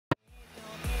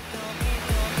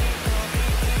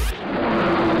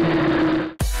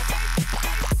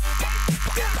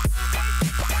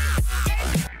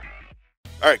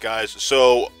Alright guys,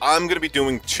 so I'm going to be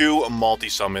doing two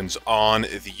multi-summons on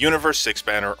the Universe 6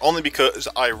 banner, only because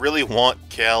I really want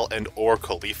Kale and or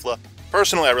Caulifla.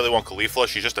 Personally, I really want Caulifla.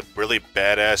 She's just a really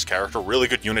badass character, really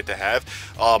good unit to have.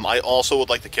 I also would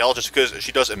like the Kale just because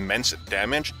she does immense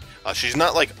damage. She's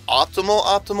not like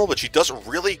optimal, but she does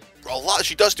really a lot.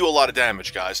 She does do a lot of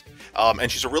damage, guys.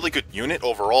 And she's a really good unit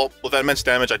overall. With that immense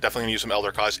damage, I definitely gonna use some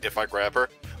Elder Kais if I grab her.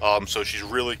 So she's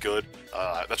really good.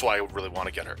 That's why I really want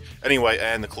to get her. Anyway,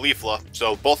 and the Caulifla.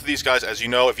 So both of these guys, as you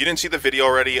know, if you didn't see the video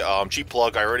already, cheap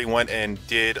plug, I already went and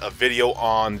did a video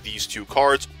on these two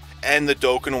cards and the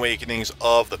Dokkan Awakenings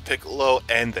of the Piccolo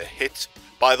and the Hit.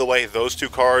 By the way, those two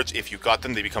cards, if you got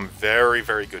them, they become very,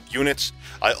 very good units.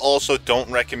 I also don't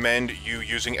recommend you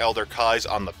using Elder Kais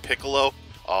on the Piccolo.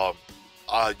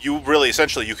 You really,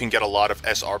 essentially, you can get a lot of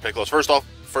SR Piccolos.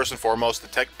 First and foremost, the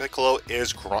Tech Piccolo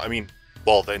is,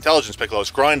 the Intelligence Piccolo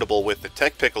is grindable with the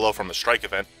Tech Piccolo from the Strike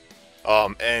event.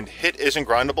 And Hit isn't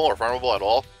grindable or farmable at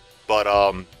all, but,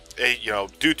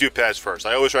 do paths first.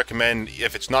 I always recommend,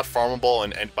 if it's not farmable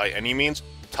and by any means,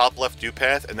 top left do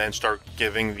path and then start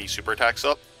giving the super attacks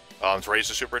up to raise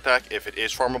the super attack. If it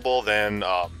is farmable, then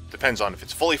depends on if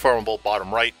it's fully farmable,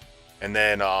 bottom right, and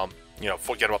then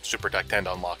get him up to super attack 10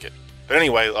 to unlock it. But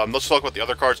anyway, let's talk about the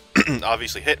other cards.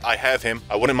 Obviously, Hit, I have him.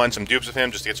 I wouldn't mind some dupes of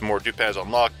him just to get some more dupe paths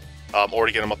unlocked, or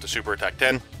to get him up to super attack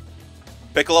 10.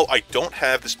 Piccolo, I don't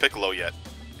have this Piccolo yet,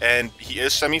 and he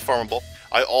is semi-farmable.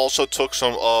 I also took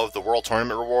some of the World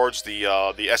Tournament rewards, the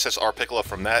SSR Piccolo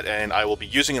from that, and I will be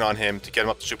using it on him to get him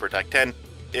up to Super Attack 10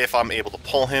 if I'm able to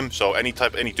pull him. So any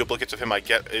duplicates of him I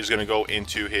get is going to go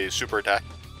into his Super Attack.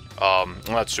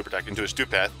 Not Super Attack, into his Dupe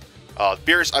Path.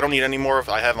 Beerus, I don't need any more of.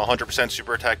 I have 100%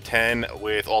 Super Attack 10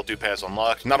 with all Dupe Paths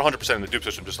unlocked. Not 100% in the Dupe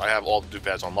system, just I have all the Dupe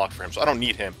Paths unlocked for him, so I don't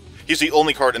need him. He's the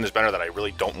only card in this banner that I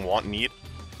really don't need.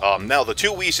 Now, the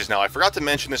two Whis, now I forgot to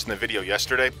mention this in the video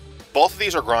yesterday. Both of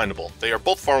these are grindable. They are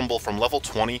both farmable from level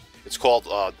 20. It's called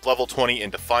level 20 in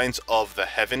Defiance of the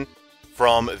Heaven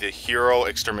from the Hero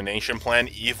Extermination Plan,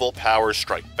 Evil Powers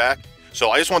Strike Back. So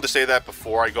I just wanted to say that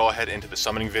before I go ahead into the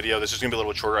summoning video. This is going to be a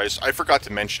little bit shorter. I forgot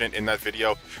to mention it in that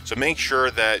video. So make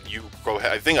sure that you go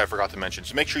ahead. I think I forgot to mention.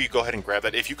 So make sure you go ahead and grab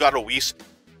that. If you got a Whis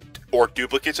or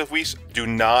duplicates of Whis, do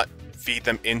not feed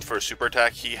them in for a super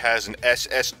attack. He has an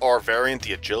SSR variant,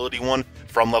 the agility one,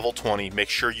 from level 20. Make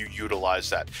sure you utilize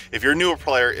that. If you're a newer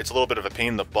player, it's a little bit of a pain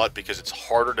in the butt because it's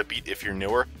harder to beat if you're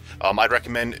newer. I'd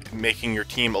recommend making your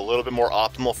team a little bit more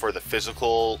optimal for the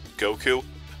physical Goku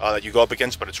that you go up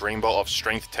against, but it's rainbow of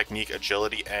strength, technique,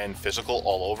 agility, and physical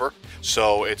all over.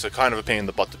 So it's a kind of a pain in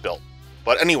the butt to build.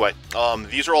 But anyway,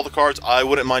 these are all the cards. I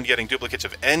wouldn't mind getting duplicates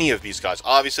of any of these guys.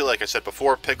 Obviously, like I said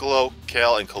before, Piccolo,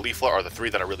 Kale, and Caulifla are the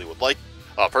three that I really would like.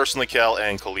 Personally, Kale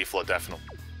and Caulifla, definitely.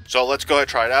 So let's go ahead and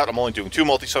try it out. I'm only doing two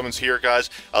multi-summons here,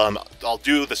 guys. I'll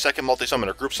do the second multi-summon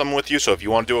or group summon with you, so if you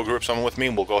want to do a group summon with me,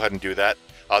 we'll go ahead and do that.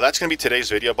 That's going to be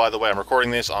today's video, by the way. I'm recording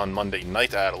this on Monday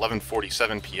night at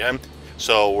 11:47 p.m.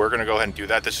 So we're going to go ahead and do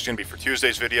that. This is going to be for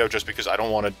Tuesday's video, just because I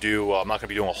don't want to do, I'm not going to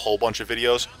be doing a whole bunch of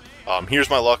videos. Here's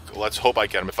my luck. Let's hope I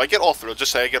get them. If I get all three,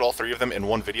 just say I get all three of them in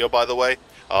one video, by the way,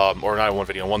 or not in one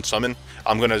video, in one summon,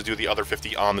 I'm going to do the other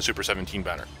 50 on the Super 17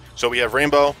 banner. So we have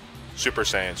Rainbow, Super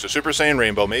Saiyan. So Super Saiyan,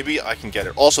 Rainbow, maybe I can get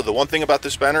it. Also, the one thing about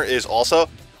this banner is also,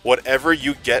 whatever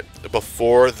you get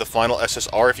before the final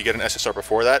SSR, if you get an SSR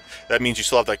before that, that means you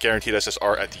still have that guaranteed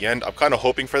SSR at the end. I'm kind of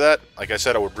hoping for that. Like I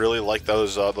said, I would really like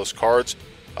those cards.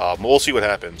 We'll see what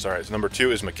happens. Alright, so number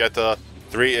 2 is Maketa.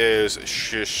 3 is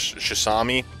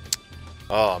Shisami.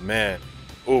 Oh, man.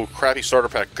 Ooh, crappy starter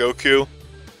pack Goku.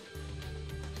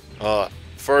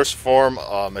 First form,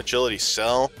 Agility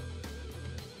Cell.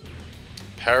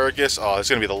 Paragus. Oh, it's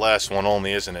going to be the last one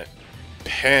only, isn't it?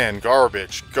 Pan.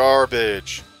 Garbage.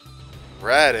 Garbage.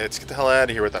 Raditz. Get the hell out of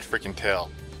here with that freaking tail.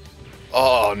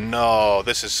 Oh, no.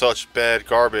 This is such bad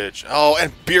garbage. Oh,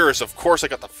 and Beerus. Of course I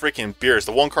got the freaking Beerus.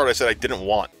 The one card I said I didn't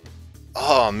want.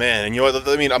 Oh, man. And you know what?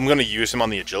 I mean, I'm going to use him on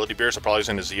the Agility Beerus. I'm probably just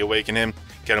going to Z-Awaken him.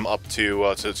 Get him up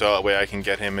to, so that way I can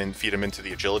get him and feed him into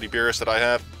the Agility Beerus that I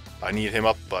have. I need him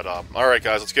up, but, alright,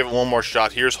 guys. Let's give it one more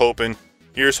shot. Here's hoping.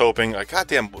 Here's hoping.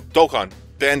 Goddamn, Dokkan.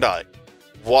 Bandai.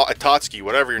 Akatsuki,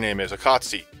 whatever your name is.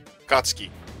 Akatsuki.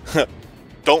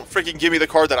 Don't freaking give me the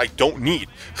card that I don't need.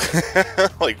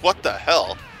 Like, what the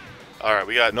hell? Alright,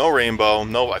 we got no Rainbow.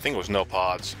 No, I think it was no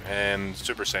Pods. And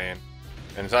Super Saiyan.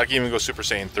 And it's not even go Super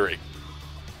Saiyan 3.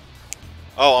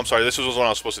 Oh, I'm sorry. This was what I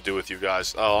was supposed to do with you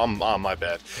guys. Oh, my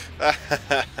bad.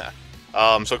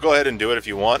 So go ahead and do it if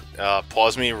you want.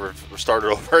 Pause me, restart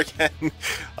it over again.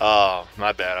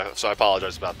 My bad. So I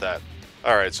apologize about that.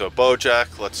 Alright, so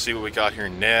Bojack. Let's see what we got here.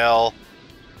 Nail.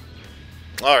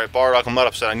 Alright, Bardock, I'm not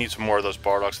upset. I need some more of those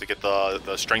Bardocks to get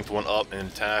the strength one up and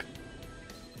attack.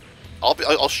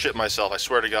 I'll shit myself, I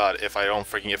swear to God, if I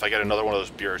get another one of those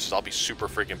beers, I'll be super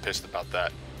freaking pissed about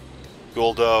that.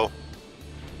 Guldo.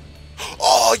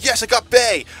 Oh, yes, I got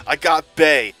BAE! I got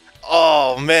BAE!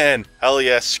 Oh, man. Hell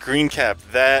yeah, screen cap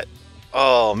that.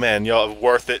 Oh, man, yo,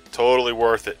 worth it. Totally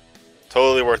worth it.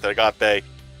 Totally worth it. I got BAE.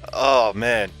 Oh,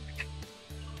 man.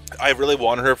 I really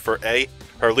wanted her for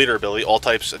her leader ability, all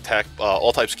types attack,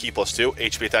 all types key +2,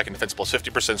 HP attack and defense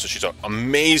 +50%, so she's an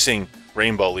amazing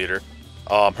rainbow leader.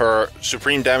 Her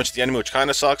supreme damage to the enemy, which kind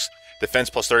of sucks.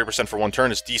 Defense +30% for 1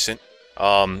 turn is decent.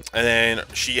 And then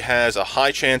she has a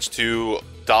high chance to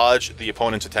dodge the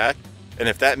opponent's attack. And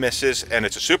if that misses and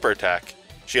it's a super attack,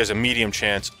 she has a medium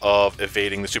chance of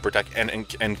evading the super attack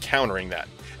and countering that.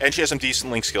 And she has some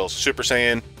decent link skills. Super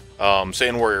Saiyan,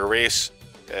 Saiyan Warrior Race,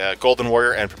 Golden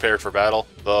Warrior, and Prepared for Battle.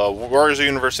 The Warriors of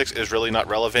Universe 6 is really not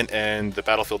relevant, and the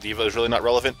Battlefield Diva is really not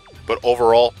relevant. But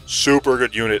overall, super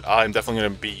good unit. I'm definitely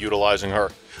going to be utilizing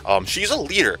her. She's a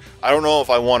leader. I don't know if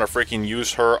I want to freaking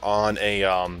use her on a,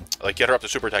 like, get her up to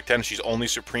Super Attack 10. She's only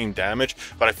Supreme Damage,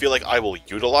 but I feel like I will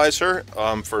utilize her,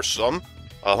 for some.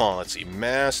 Hold on, let's see.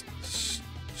 Let's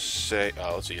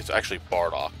see, it's actually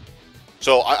Bardock.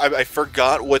 So, I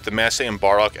forgot what the Mass Saiyan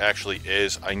Bardock actually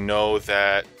is. I know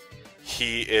that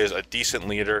he is a decent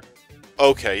leader.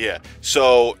 Okay, yeah.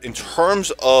 So, in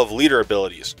terms of leader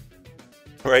abilities,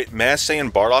 right, Mass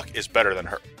Saiyan Bardock is better than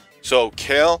her. So,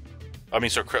 Caulifla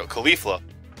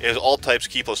is all types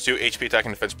key +2, HP attack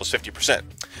and defense +50%.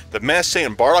 The Mass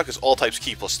Saiyan Bardock is all types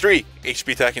key +3,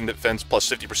 HP attack and defense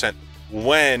 +50%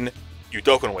 when you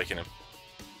Dokkan Awaken him.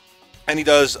 And he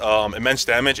does immense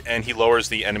damage, and he lowers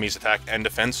the enemy's attack and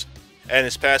defense. And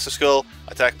his passive skill,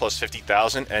 attack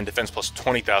 +50,000 and defense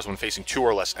 +20,000 when facing 2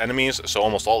 or less enemies, so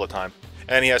almost all the time.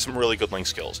 And he has some really good link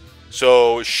skills.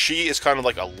 So she is kind of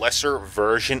like a lesser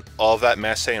version of that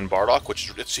Mass Saiyan Bardock,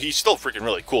 which he's still freaking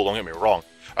really cool, don't get me wrong.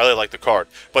 I really like the card,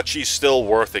 but she's still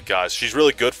worth it, guys. She's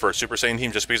really good for a Super Saiyan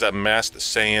team just because that Mass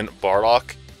Saiyan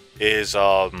Bardock is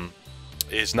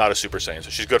not a Super Saiyan, so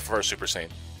she's good for a Super Saiyan.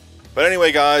 But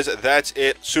anyway, guys, that's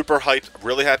it. Super hyped.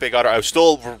 Really happy I got her. I would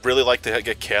still really like to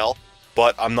get Kale,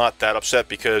 but I'm not that upset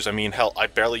because, I mean, hell, I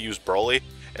barely use Broly,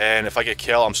 and if I get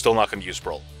Kale, I'm still not going to use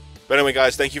Broly. But anyway,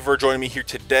 guys, thank you for joining me here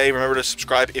today. Remember to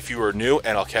subscribe if you are new,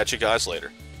 and I'll catch you guys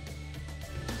later.